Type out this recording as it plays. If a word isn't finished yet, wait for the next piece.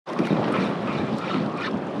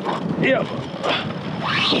Yep.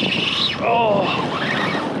 Oh,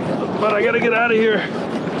 but I gotta get out of here.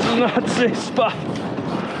 This is not a safe spot.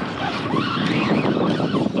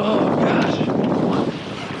 Oh gosh.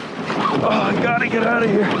 Oh, I gotta get out of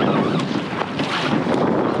here.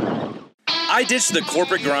 I ditched the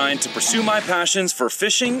corporate grind to pursue my passions for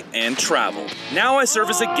fishing and travel. Now I serve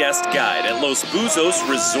as a guest guide at Los Buzos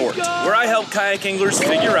Resort, where I help kayak anglers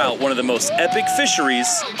figure out one of the most epic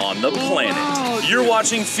fisheries on the planet. You're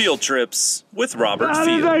watching Field Trips with Robert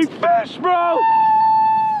Field. That is a fish, bro!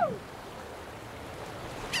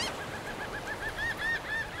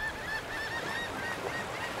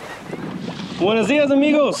 Buenos dias,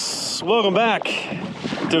 amigos. Welcome back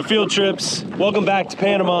to Field Trips. Welcome back to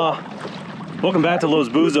Panama. Welcome back to Los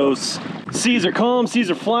Buzos. Seas are calm,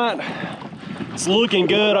 seas are flat. It's looking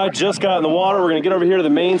good. I just got in the water. We're gonna get over here to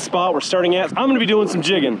the main spot we're starting at. I'm gonna be doing some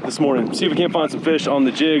jigging this morning. See if we can't find some fish on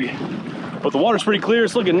the jig. But the water's pretty clear,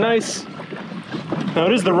 it's looking nice. Now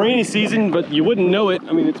it is the rainy season, but you wouldn't know it.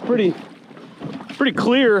 I mean, it's pretty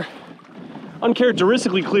clear,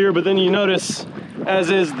 uncharacteristically clear, but then you notice,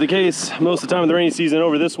 as is the case most of the time in the rainy season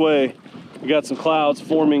over this way, we got some clouds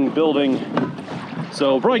forming, building.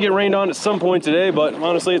 So we'll probably get rained on at some point today, but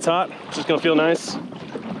honestly it's hot. It's just gonna feel nice.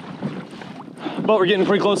 But we're getting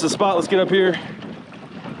pretty close to the spot. Let's get up here,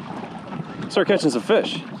 start catching some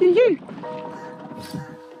fish.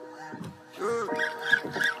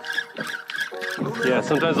 Yeah,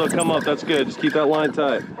 sometimes they'll come up, that's good. Just keep that line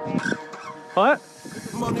tight. What?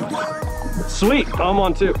 Sweet, I'm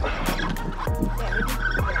on too.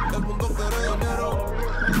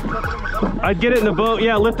 I'd get it in the boat.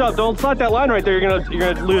 Yeah, lift up. Don't slot that line right there. You're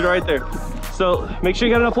gonna lose it right there. So make sure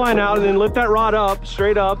you got enough line out, and then lift that rod up,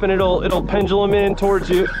 straight up, and it'll pendulum in towards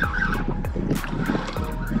you.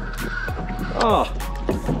 Oh,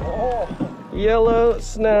 yellow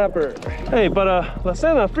snapper. Hey, but la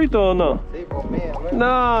cena frito o no? No.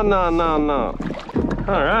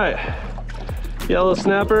 All right, yellow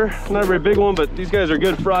snapper. Not a very big one, but these guys are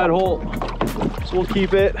good fried whole. So we'll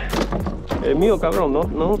keep it. Eh, mío, cabrón,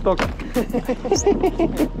 no toca.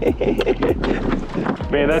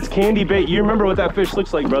 Man, that's candy bait. You remember what that fish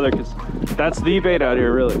looks like, brother, because that's the bait out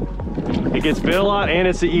here, really. It gets bit a lot, and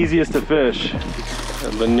it's the easiest to fish.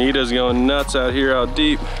 And Bonita's going nuts out here, out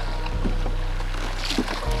deep.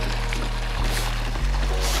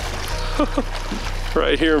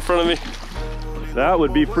 Right here in front of me. That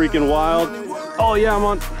would be freaking wild. Oh yeah, I'm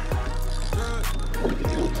on.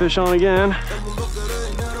 Fish on again.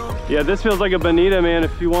 Yeah, this feels like a bonita, man,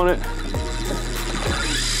 if you want it.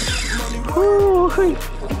 Ooh. Okay,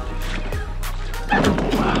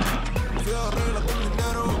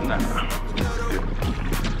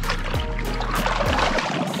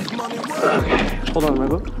 hold on, my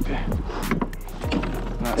boat. Okay.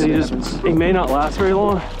 He may not last very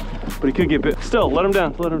long, but he could get bit. Still, let him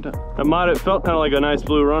down, let him down. That might have felt kind of like a nice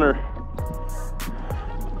blue runner.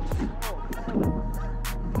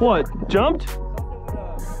 What, jumped?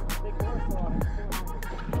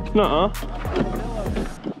 Nuh-uh.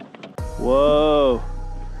 Whoa.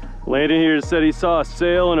 Landon here said he saw a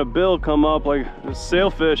sail and a bill come up like a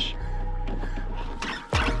sailfish.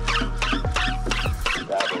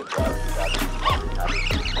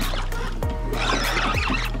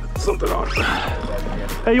 Something on it.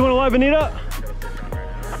 Hey, you want a live bonita?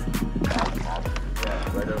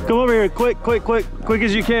 Come over here, quick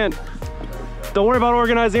as you can. Don't worry about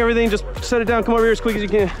organizing everything, just set it down, come over here as quick as you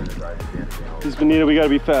can. These bonita, we gotta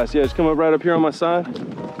be fast. Yeah, just come up right up here on my side.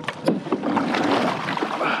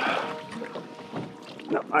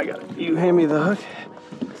 No, I got it. You hand me the hook.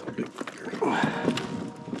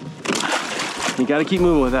 You gotta keep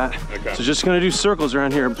moving with that. Okay. So just gonna do circles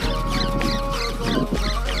around here.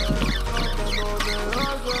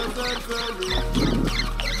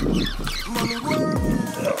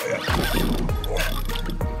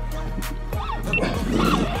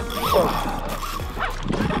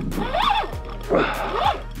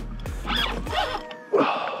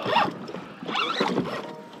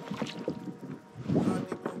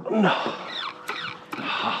 No.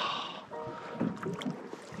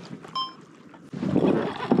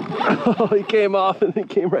 Oh, he came off and then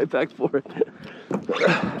came right back for it.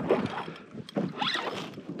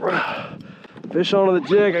 Fish onto the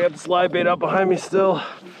jig. I got the slide bait out behind me still.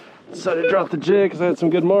 Decided to drop the jig because I had some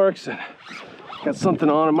good marks and got something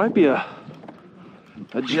on. It might be a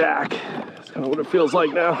jack. That's kind of what it feels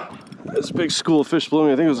like now. This big school of fish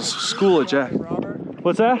blooming. I think it was a school of jack.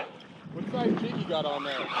 What's that? What size jig you got on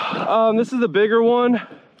there? This is the bigger one.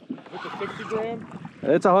 With the 60 gram?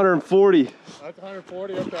 It's 140. That's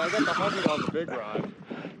 140, okay. I got the 100 on the big rod.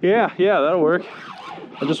 Yeah, that'll work.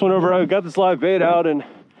 I just went over, I got this live bait out and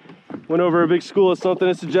Went over a big school of something.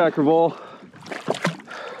 It's a jack revolve.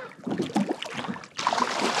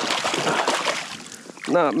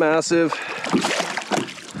 Not massive.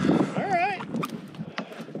 All right.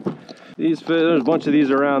 These fish, there's a bunch of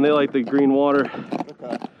these around. They like the green water.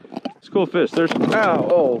 Okay. It's cool fish. They're, ow,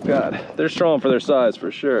 oh God. They're strong for their size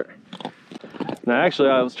for sure. Now actually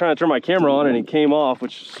I was trying to turn my camera on and it came off,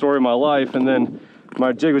 which is the story of my life. And then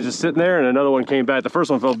my jig was just sitting there and another one came back. The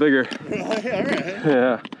first one felt bigger. All right.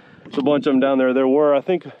 Yeah. There's a bunch of them down there. There were, I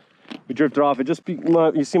think we drifted off. It just,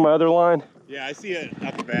 you see my other line? Yeah, I see it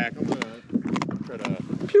at the back. I'm gonna try to.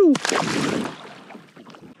 Pew.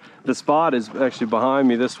 The spot is actually behind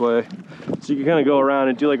me this way. So you can kind of go around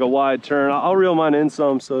and do like a wide turn. I'll reel mine in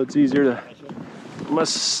some so it's easier to, my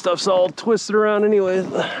stuff's all twisted around anyways.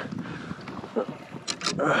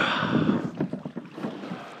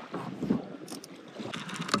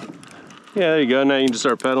 Yeah, there you go. Now you can just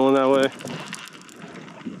start pedaling that way.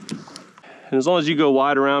 And as long as you go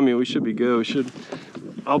wide around me, we should be good.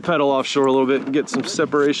 I'll pedal offshore a little bit and get some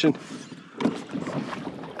separation.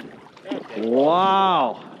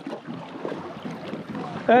 Wow.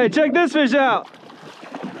 Hey, check this fish out.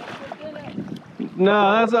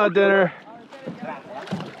 No, that's not dinner.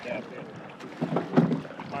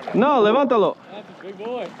 No, levántalo. That's a big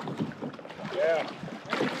boy. Yeah.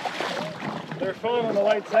 They're fun on the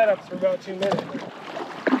light setups for about 2 minutes.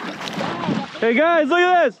 Hey guys, look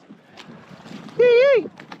at this. Yee yee.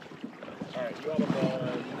 All right, you want them yeah.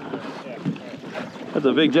 All right. That's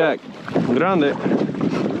a big jack. Grande.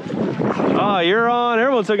 Ah, you're on.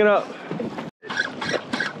 Everyone's hooking up.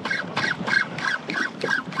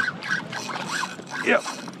 Yep.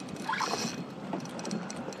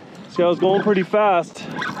 See, I was going pretty fast.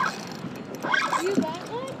 You got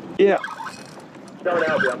one? Yeah. I'm coming to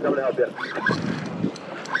help you. I'm coming to help you.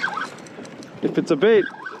 If it's a bait,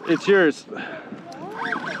 it's yours.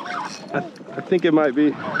 I think it might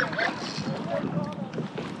be.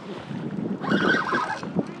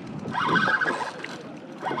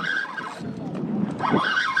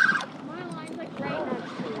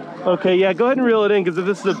 Okay, yeah, go ahead and reel it in, because if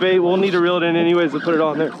this is a bait, we'll need to reel it in anyways to put it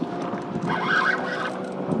on there.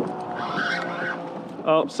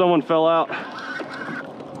 Oh, someone fell out.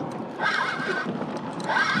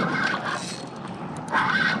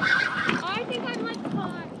 I think I'm like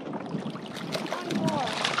caught on board.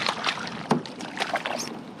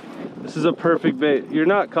 This is a perfect bait. You're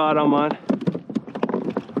not caught on mine. I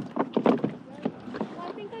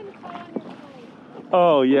think I'm caught on your plate.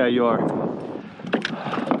 Oh, yeah, you are.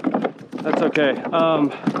 That's okay.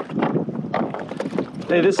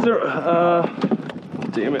 Hey, this is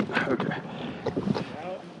damn it. Okay.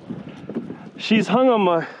 She's hung on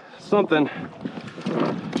my something.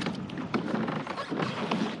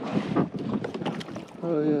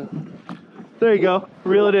 Oh yeah. There you go.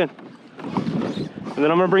 Reel it in. And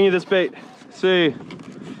then I'm gonna bring you this bait. See.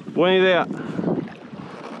 Buena idea.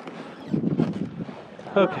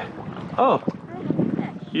 Okay. Oh.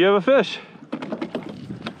 You have a fish.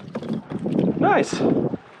 Nice.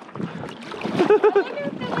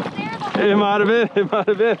 It might have been. It might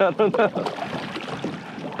have been. I don't know.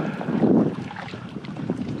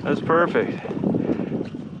 That's perfect.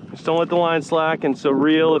 Just don't let the line slack, and so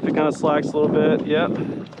reel if it kind of slacks a little bit. Yep.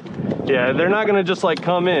 Yeah, they're not gonna just like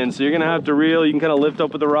come in, so you're gonna have to reel. You can kind of lift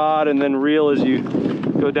up with the rod and then reel as you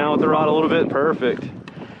go down with the rod a little bit. Perfect.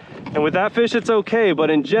 And with that fish, it's okay,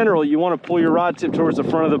 but in general, you want to pull your rod tip towards the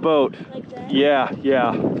front of the boat. Like that? Yeah,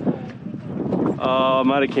 yeah. Oh,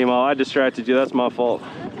 might have came off. I distracted you. That's my fault.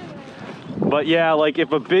 But yeah, like if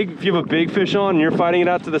you have a big fish on and you're fighting it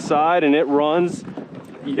out to the side and it runs,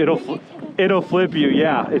 it'll flip you.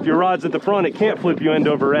 Yeah, if your rod's at the front, it can't flip you end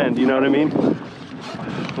over end. You know what I mean?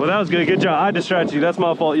 Well, that was good. Good job. I distracted you. That's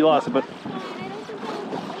my fault. You lost it, but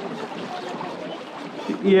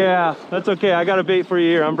yeah, that's okay. I got a bait for you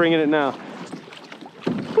here. I'm bringing it now.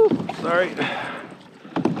 Whew, sorry.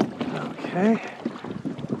 Okay.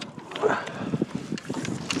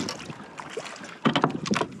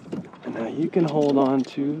 You can hold on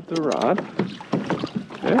to the rod.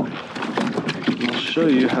 Okay. I'll show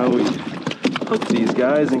you how we hook these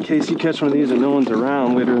guys in case you catch one of these and no one's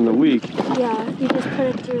around later in the week. Yeah, you just put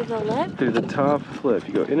it through the lip. Through the top flip.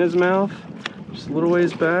 You go in his mouth, just a little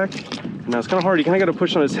ways back. Now it's kind of hard. You kind of got to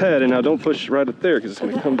push on his head, and now don't push right up there because it's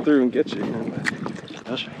going to come through and get you.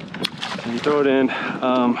 I'll show you. And you throw it in.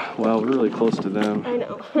 Well, we're really close to them. I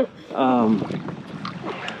know.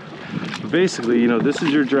 Basically, you know, this is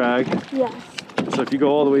your drag. Yes. So if you go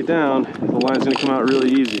all the way down, the line's gonna come out really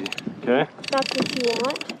easy, okay? That's what you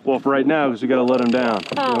want? Well, for right now, because we gotta let them down.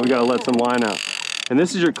 Oh, we gotta let some line out. And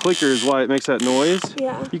this is your clicker is why it makes that noise.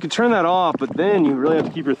 Yeah. You can turn that off, but then you really have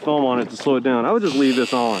to keep your thumb on it to slow it down. I would just leave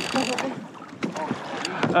this on. Okay.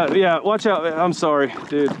 Yeah, watch out. I'm sorry,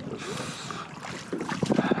 dude.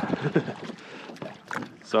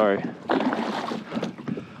 Sorry.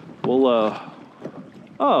 We'll,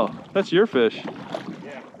 oh, that's your fish.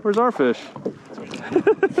 Yeah. Where's our fish?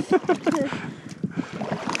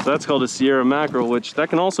 So that's called a Sierra mackerel, which that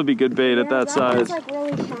can also be good bait at that size. It's like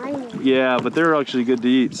really shiny. Yeah, but they're actually good to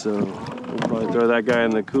eat, so we'll probably throw that guy in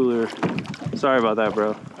the cooler. Sorry about that,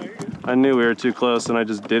 bro. Oh, you're good. I knew we were too close and I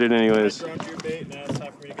just did it anyways. I dropped your bait, now it's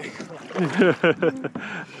time for me to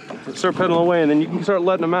get Start pedaling away and then you can start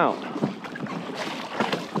letting them out.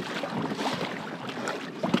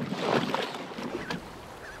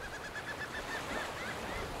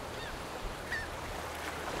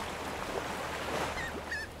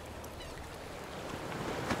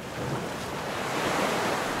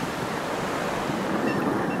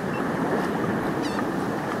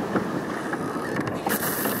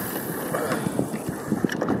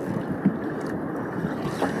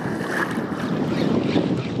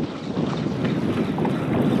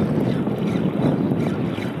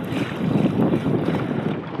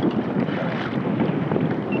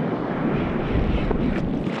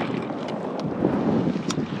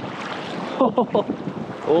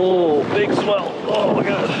 Oh, big swell. Oh my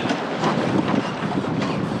God.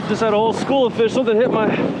 Just had a whole school of fish. Something hit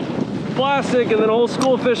my plastic and then a whole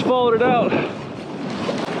school of fish followed it out.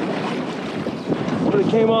 But it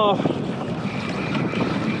came off.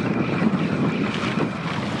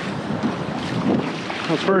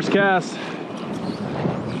 That was first cast.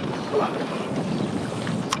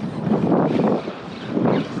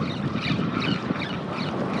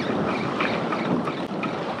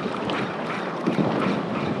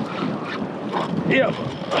 Yep.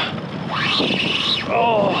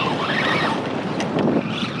 Oh.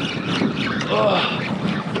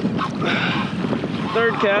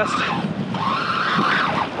 Third cast.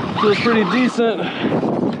 Feels pretty decent.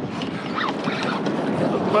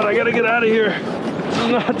 But I gotta get out of here. This is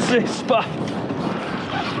not a safe spot.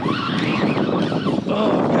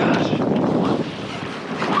 Oh gosh.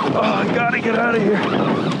 Oh, I gotta get out of here.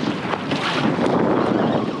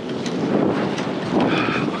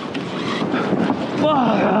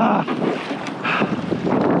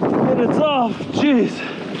 And it's off. Jeez.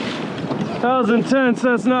 That was intense.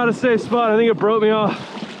 That's not a safe spot. I think it broke me off.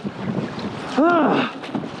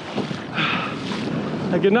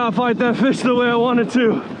 I could not fight that fish the way I wanted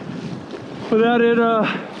to without it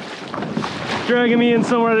dragging me in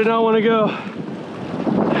somewhere I did not want to go.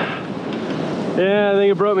 Yeah, I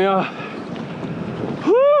think it broke me off.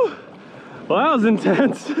 Whew. Well, that was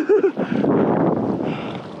intense.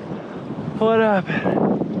 What happened?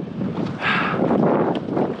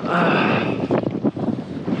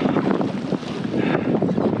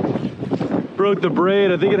 Broke the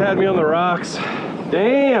braid. I think it had me on the rocks.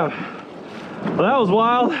 Damn. Well, that was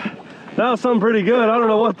wild. That was something pretty good. I don't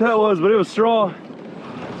know what that was, but it was strong.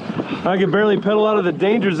 I could barely pedal out of the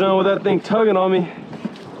danger zone with that thing tugging on me.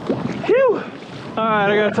 Phew. All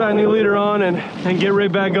right, I gotta tie a new leader on and get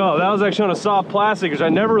right back up. That was actually on a soft plastic, which I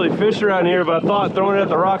never really fished around here, but I thought throwing it at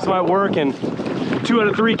the rocks might work, and 2 out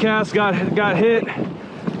of 3 casts got hit.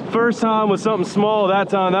 First time was something small. That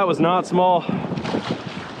time, that was not small.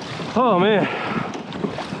 Oh man,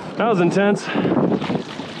 that was intense.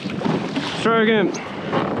 Let's try again.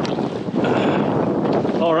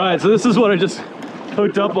 All right, so this is what I just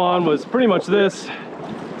hooked up on, was pretty much this.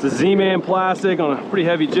 It's a Z-Man plastic on a pretty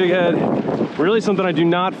heavy jig head. Really something I do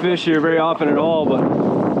not fish here very often at all,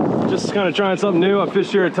 but just kind of trying something new. I've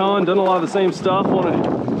fished here a ton, done a lot of the same stuff, want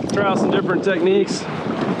to try out some different techniques.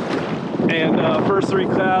 And first 3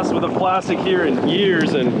 casts with a plastic here in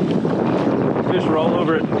years, and fish were all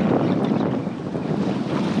over it.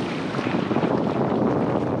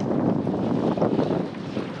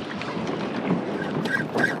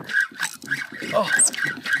 Oh.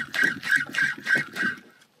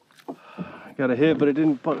 Got a hit, but it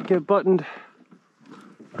didn't get buttoned.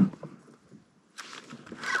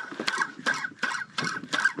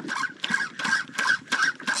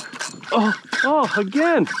 Oh,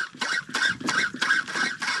 again.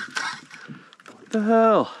 What the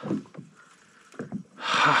hell?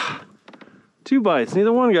 2 bites,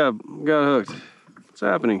 neither one got hooked. What's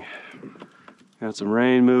happening? Got some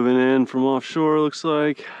rain moving in from offshore, looks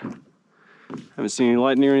like. Haven't seen any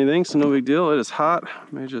lightning or anything, so no big deal. It is hot.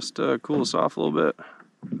 May just cool us off a little bit.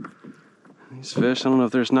 These fish, I don't know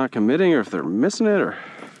if they're just not committing or if they're missing it or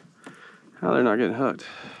how they're not getting hooked.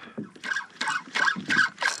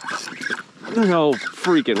 No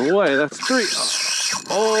freaking way, that's 3.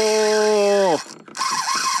 Oh!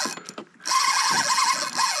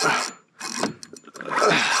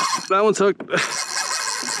 that one's hooked.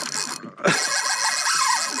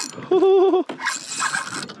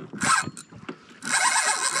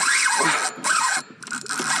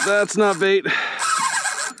 That's not bait.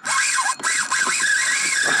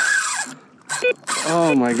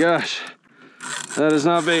 Oh my gosh, that is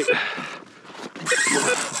not bait.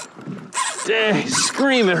 Dang,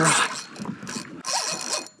 screaming rod.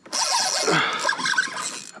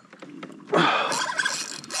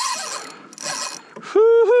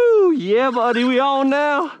 Woo-hoo, yeah buddy, we on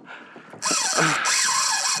now.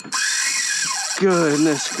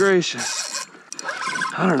 Goodness gracious.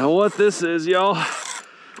 I don't know what this is, y'all.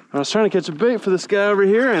 I was trying to catch a bait for this guy over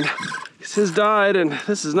here and his died, and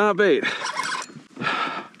this is not bait.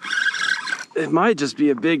 It might just be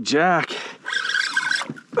a big jack.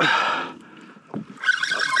 The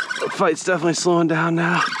fight's definitely slowing down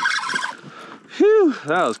now. Phew,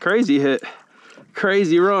 that was crazy hit.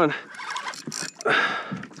 Crazy run.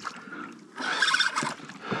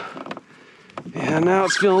 Yeah, now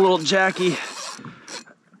it's feeling a little jacky.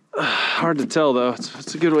 Hard to tell though.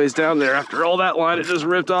 It's a good ways down there after all that line it just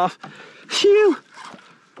ripped off. Phew.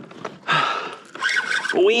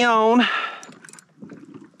 We on.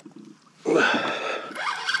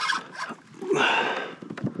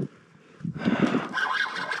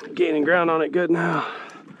 Gaining ground on it good now.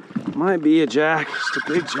 Might be a jack, just a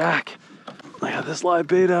big jack. I got this live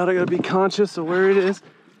bait out. I gotta be conscious of where it is,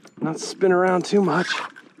 not spin around too much.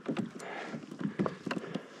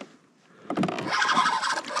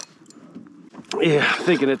 Yeah,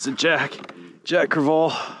 thinking it's a jack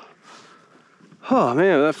crevalle. Oh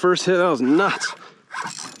man, that first hit, that was nuts.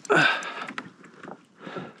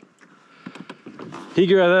 He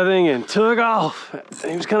grabbed that thing and took off.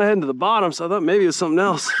 He was kind of heading to the bottom, so I thought maybe it was something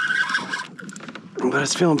else. But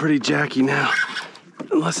it's feeling pretty jacky now.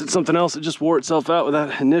 Unless it's something else that just wore itself out with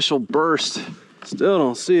that initial burst. Still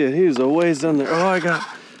don't see it. He was a ways down there. Oh, I got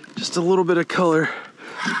just a little bit of color.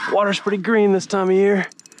 Water's pretty green this time of year.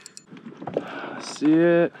 See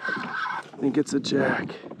it? I think it's a jack.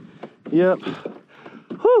 Yep.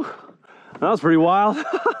 Whew. That was pretty wild.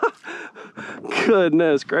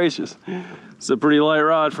 Goodness gracious. It's a pretty light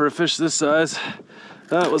rod for a fish this size.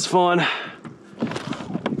 That was fun.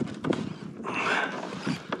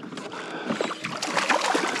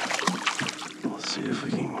 Let's see if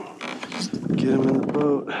we can get him in the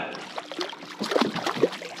boat.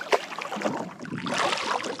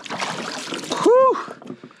 Whew!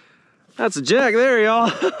 That's a jack there,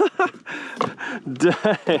 y'all.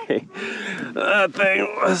 Dang. That thing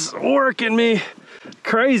was working me.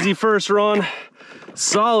 Crazy first run.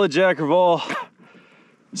 Solid jack crevalle.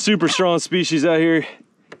 Super strong species out here.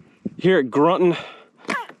 Here at grunting.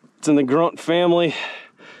 It's in the grunt family.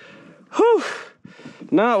 Whew.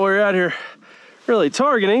 Not what we're out here really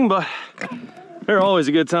targeting, but they're always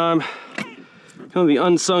a good time. Kind of the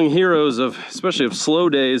unsung heroes of, especially of slow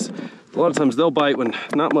days. A lot of times they'll bite when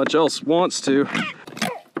not much else wants to.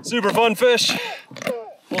 Super fun fish.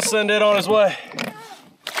 We'll send it on his way.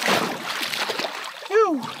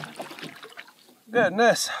 Phew.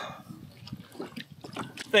 Goodness.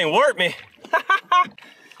 Thing worked me.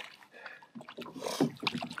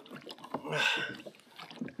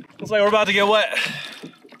 Looks like we're about to get wet.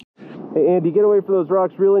 Hey Andy, get away from those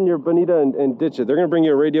rocks, reel in your bonita and ditch it. They're gonna bring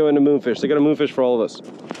you a radio and a moonfish. They got a moonfish for all of us.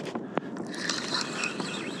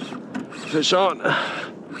 Fish on.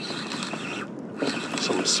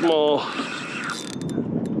 Something small.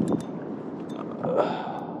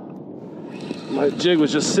 My jig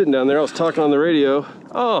was just sitting down there. I was talking on the radio.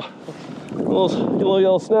 Oh, a little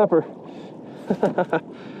yellow snapper.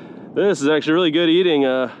 This is actually really good eating.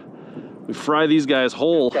 We fry these guys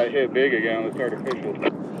whole. Got hit big again. Let's start artificial.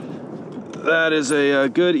 That is a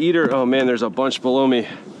good eater. Oh man, there's a bunch below me.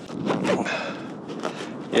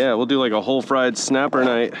 Yeah, we'll do like a whole fried snapper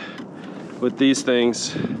night with these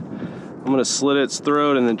things. I'm gonna slit its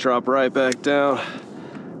throat and then drop right back down.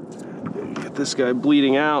 Get this guy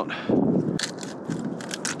bleeding out.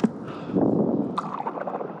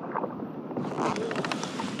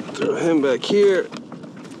 Throw him back here.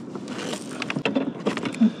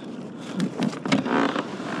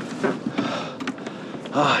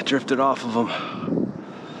 Ah, I drifted off of him.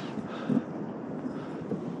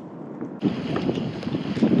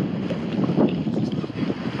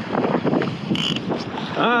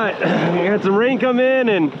 All right, we had some rain come in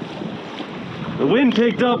and the wind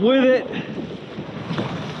picked up with it.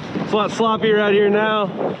 It's a lot sloppier out here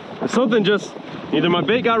now. Something just, either my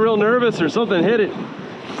bait got real nervous or something hit it.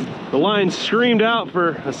 The line screamed out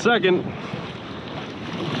for a second.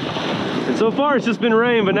 And so far it's just been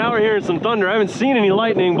rain, but now we're hearing some thunder. I haven't seen any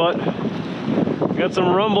lightning, but we got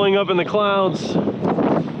some rumbling up in the clouds.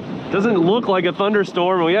 Doesn't look like a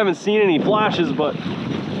thunderstorm. We haven't seen any flashes, but if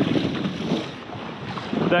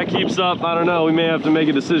that keeps up, I don't know. We may have to make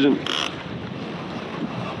a decision.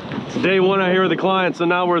 It's day one out here with the client, so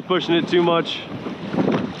not worth pushing it too much.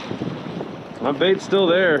 My bait's still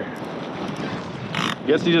there.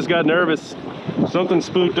 Guess he just got nervous. Something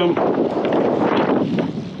spooked him.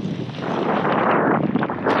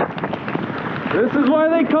 This is why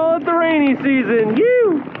they call it the rainy season.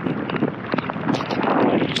 You.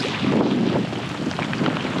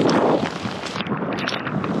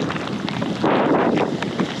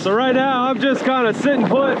 So right now I'm just kind of sitting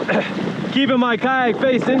put, keeping my kayak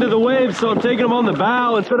face into the waves, so I'm taking them on the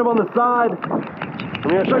bow instead of on the side. I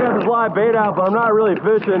mean, I still got this live bait out, but I'm not really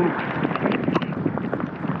fishing.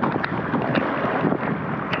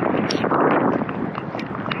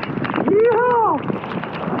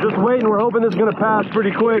 Yeehaw! Just waiting, we're hoping this is gonna pass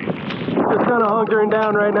pretty quick. Just kind of hunkering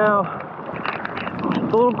down right now. It's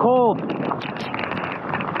a little cold.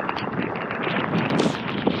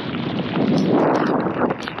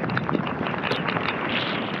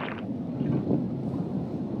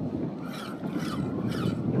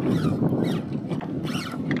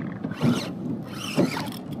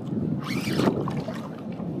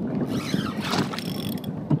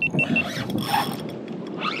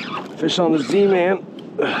 Fish on the Z-Man.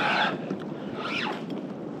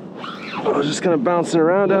 I was just kind of bouncing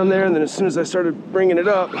around down there, and then as soon as I started bringing it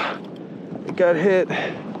up, it got hit.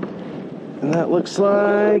 And that looks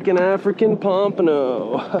like an African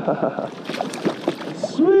pompano.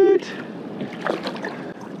 Sweet.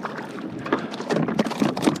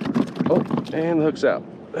 Oh, and the hook's out.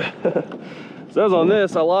 So as on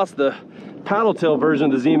this, I lost the paddle tail version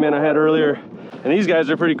of the Z-Man I had earlier. And these guys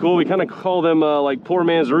are pretty cool. We kind of call them like poor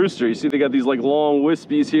man's rooster. You see they got these like long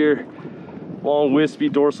wispies here. Long wispy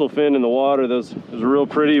dorsal fin in the water. Those are real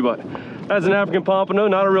pretty, but that's an African pompano,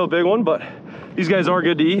 not a real big one, but these guys are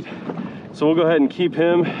good to eat. So we'll go ahead and keep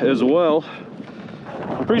him as well.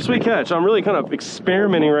 Pretty sweet catch. I'm really kind of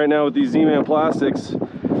experimenting right now with these Z-Man plastics.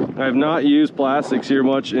 I have not used plastics here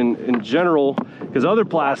much in general, because other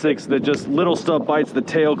plastics that just little stuff bites the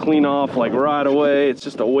tail clean off like right away. It's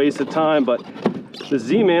just a waste of time, but the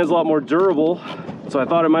Z-Man's a lot more durable, so I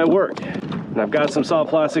thought it might work. And I've got some soft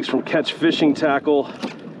plastics from Catch Fishing Tackle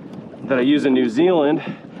that I use in New Zealand,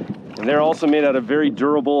 and they're also made out of very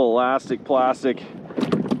durable elastic plastic,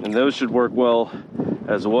 and those should work well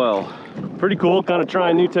as well. Pretty cool, kind of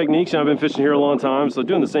trying new techniques. I've been fishing here a long time, so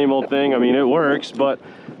doing the same old thing. I mean, it works, but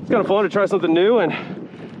it's kind of fun to try something new and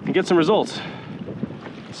get some results.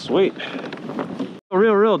 Sweet.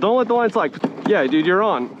 Real, don't let the line slack. Yeah, dude, you're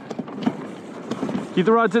on. Keep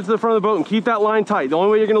the rod tip to the front of the boat and keep that line tight. The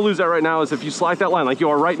only way you're gonna lose that right now is if you slack that line like you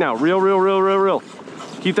are right now. Real.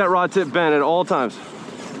 Keep that rod tip bent at all times.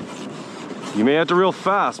 You may have to reel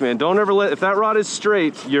fast, man. Don't ever let, if that rod is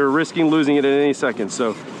straight, you're risking losing it at any second,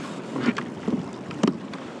 so.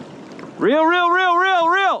 Reel.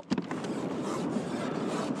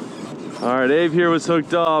 All right, Abe here was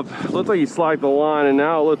hooked up. Looked like he slacked the line, and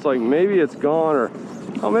now it looks like maybe it's gone, or,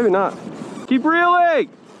 oh, maybe not. Keep reeling.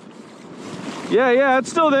 Yeah, it's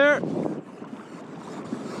still there.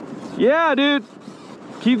 Yeah, dude.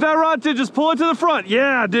 Keep that rod tip, just pull it to the front.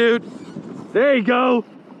 Yeah, dude. There you go.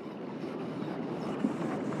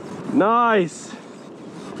 Nice.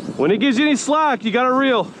 When it gives you any slack, you gotta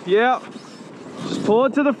reel. Yeah. Just pull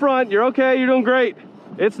it to the front. You're okay, you're doing great.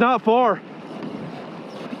 It's not far.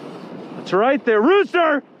 It's right there.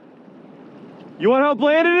 Rooster! You want help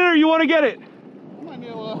landing it, or you want to get it? I might need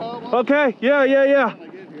a little help. Okay, yeah. Yeah.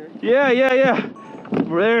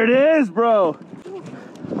 There it is, bro.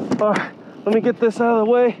 All right, let me get this out of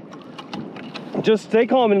the way. Just stay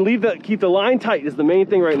calm and keep the line tight is the main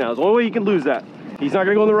thing right now. It's the only way you can lose that. He's not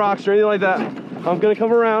gonna go in the rocks or anything like that. I'm gonna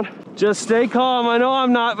come around. Just stay calm. I know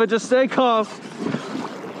I'm not, but just stay calm.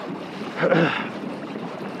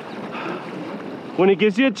 When it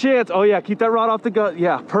gives you a chance, oh yeah, keep that rod off the gut.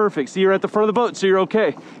 Yeah, perfect. See, you're at the front of the boat, so you're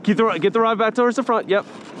okay. Get the rod back towards the front. Yep.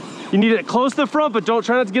 You need it close to the front, but don't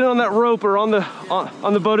try not to get it on that rope or on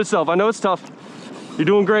the boat itself. I know it's tough. You're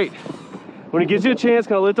doing great. When it gives you a chance,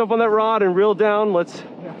 kind of lift up on that rod and reel down. Let's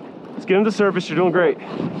get him to the surface. You're doing great.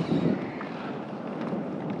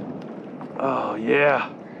 Oh yeah.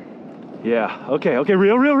 Okay.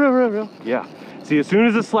 Reel. Yeah. See, as soon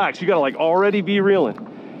as it slacks, you gotta like already be reeling.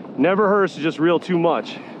 Never hurts to just reel too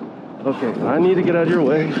much. Okay, I need to get out of your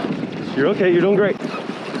way. You're okay, you're doing great.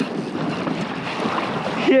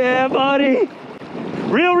 Yeah, buddy.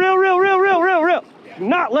 Reel. Do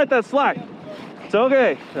not let that slack. It's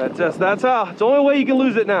okay. That's how. It's the only way you can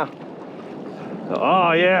lose it now.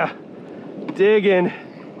 Oh yeah. Digging.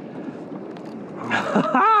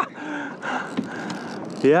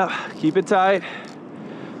 Yeah, keep it tight.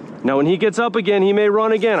 Now when he gets up again, he may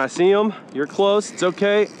run again. I see him. You're close. It's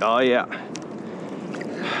okay. Oh yeah.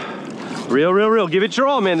 Real, real, real. Give it your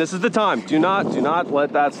all, man. This is the time. Do not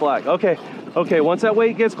let that slack. Okay. Okay. Once that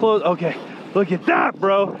weight gets close. Okay. Look at that,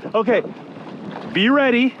 bro. Okay. Be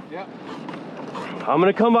ready. Yep. I'm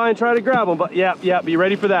gonna come by and try to grab him, but yeah, be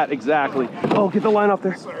ready for that. Exactly. Oh, get the line off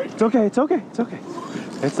there. Sorry. It's okay. It's okay. It's okay.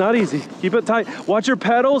 It's not easy. Keep it tight. Watch your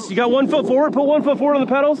pedals. You got 1 foot forward. Put 1 foot forward on the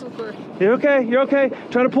pedals. You're okay. You're okay.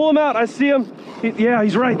 Try to pull him out. I see him. Yeah,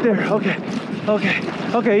 he's right there. Okay. Okay.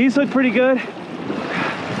 Okay. He's looked pretty good.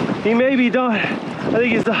 He may be done. I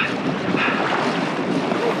think he's done.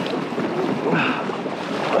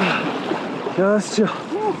 Just chill.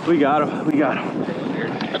 We got him. We got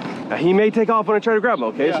him. Now, he may take off when I try to grab him.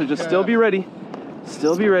 Okay. So just still be ready.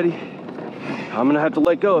 Still be ready. I'm gonna have to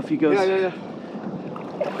let go if he goes. Yeah.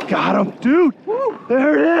 Got him, dude. Woo.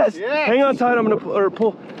 There it is. Yeah. Hang on tight. I'm gonna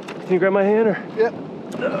pull. Can you grab my hand or? Yep.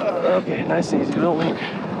 Okay, nice and easy. Don't lean.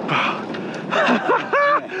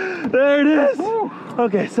 There it is. Woo.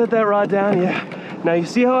 Okay, set that rod down. Yeah. Now you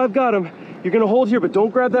see how I've got him. You're gonna hold here, but don't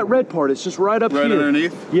grab that red part. It's just right up here. Right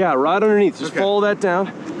underneath? Yeah, right underneath. Just okay. follow that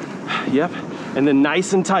down. Yep. And then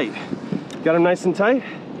nice and tight. Got him nice and tight?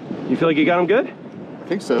 You feel like you got him good? I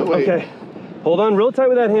think so. Wait. Okay. Hold on real tight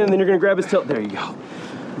with that hand, and then you're gonna grab his tail. There you go.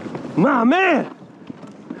 My man!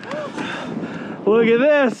 Look at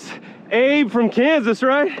this. Abe from Kansas,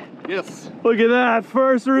 right? Yes. Look at that.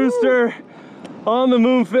 First rooster on the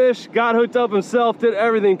moonfish. Got hooked up himself, did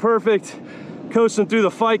everything perfect. Coached him through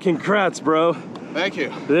the fight. Congrats, bro. Thank you.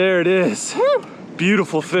 There it is. Woo.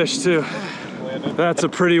 Beautiful fish, too. That's a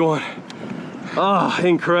pretty one. Oh,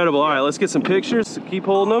 incredible. All right, let's get some pictures. Keep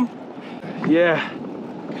holding them. Yeah.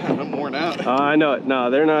 God, I'm worn out. I know it. No,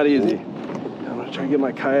 they're not easy. I'm gonna try to get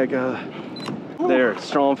my kayak out of there.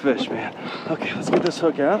 Strong fish, man. Okay, let's get this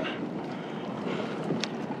hook out.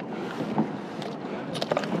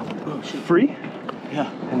 Free? Yeah.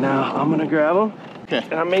 And now I'm gonna grab them. Okay.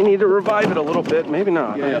 And I may need to revive it a little bit. Maybe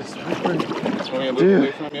not. Yeah.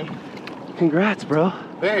 Dude. Congrats, bro.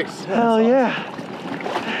 Thanks. Hell yeah.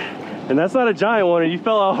 And that's not a giant one. You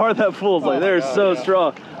felt how hard that fool's like. They're so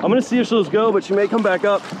strong. I'm gonna see if she'll just go, but she may come back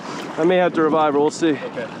up. I may have to revive her. We'll see.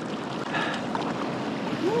 Okay.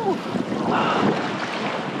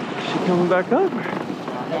 She coming back up?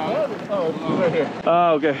 Oh, right here.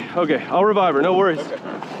 Oh, okay. Okay. I'll revive her. No worries. Okay.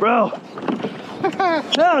 Bro.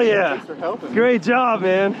 Hell yeah. Thanks for helping. Great job,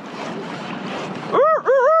 man.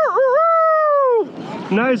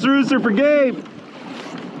 Nice rooster for Gabe.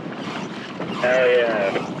 Hell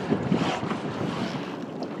yeah.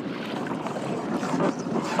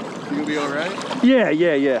 You gonna be all right?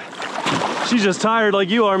 Yeah. She's just tired like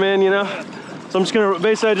you are, man, you know? So I'm just gonna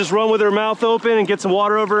basically just run with her mouth open and get some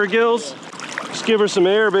water over her gills. Just give her some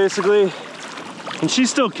air, basically. And she's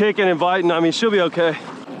still kicking and biting. I mean, she'll be okay.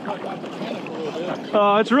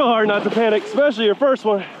 Oh, it's real hard not to panic, especially your first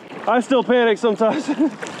one. I still panic sometimes.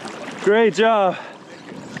 Great job.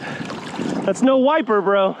 That's no wiper,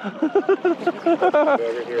 bro.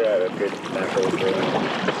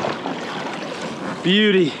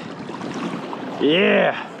 Beauty.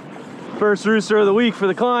 Yeah. First rooster of the week for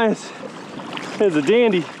the clients. It's a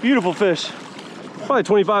dandy, beautiful fish. Probably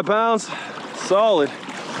 25 pounds, solid.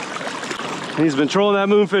 And he's been trolling that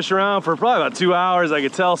moonfish around for probably about 2 hours. I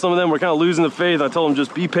could tell some of them were kind of losing the faith. I told them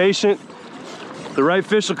just be patient. The right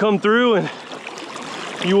fish will come through and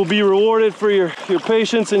you will be rewarded for your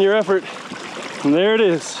patience and your effort. And there it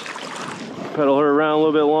is. Pedal her around a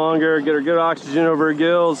little bit longer, get her good oxygen over her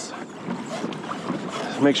gills.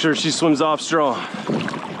 Make sure she swims off strong.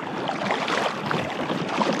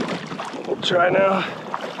 We'll try now.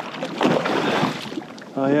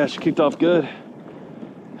 Oh yeah, she kicked off good.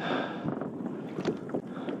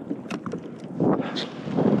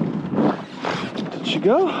 Did she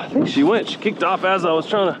go? I think she went. She kicked off as I was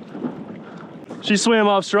trying to. She swam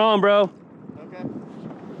off strong, bro. Okay.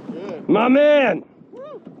 Good. My man!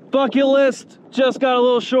 Woo. Bucket list just got a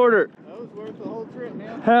little shorter. That was worth the whole trip,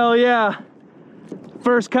 man. Hell yeah.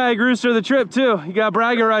 First kayak rooster of the trip too. You got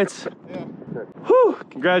bragging rights. Yeah. Whew,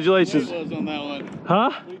 congratulations. What was on that one? Huh?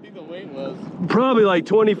 What do you think the weight was? Probably like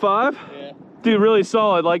 25. Yeah. Dude, really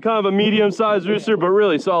solid. Like kind of a medium-sized rooster, but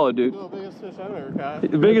really solid, dude. Still the biggest fish I've ever caught.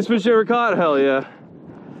 The biggest fish you ever caught? Hell yeah.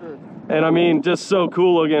 Sure. And I mean, just so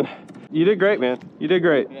cool looking. You did great, man. You did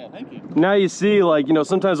great. Yeah, thank you. Now you see, like, you know,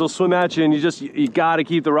 sometimes they'll swim at you and you gotta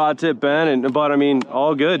keep the rod tip bent, but I mean,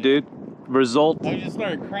 all good, dude. Result. I just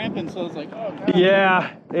started cramping, so it's like, oh god.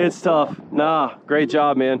 Yeah, it's tough. Nah, great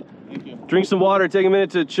job, man. Thank you. Drink some water, take a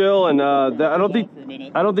minute to chill, and I don't think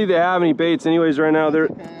they have any baits anyways right now. They're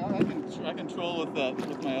Okay, I can troll with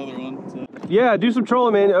that. Yeah, do some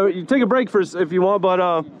trolling, man. You take a break first if you want,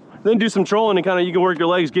 but then do some trolling and kind of you can work your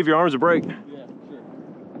legs, give your arms a break. Yeah,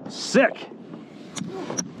 sure. Sick.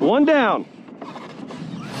 One down.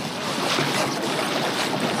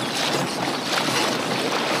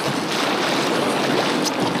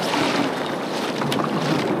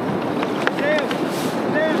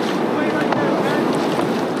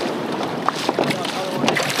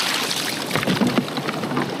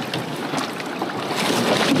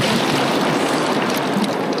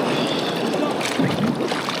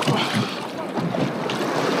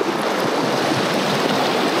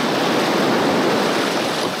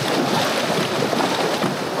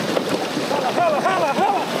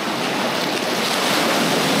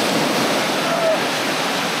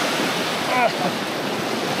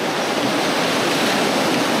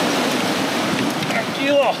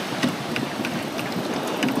 Tranquilo.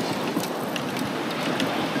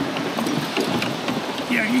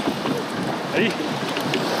 Ready?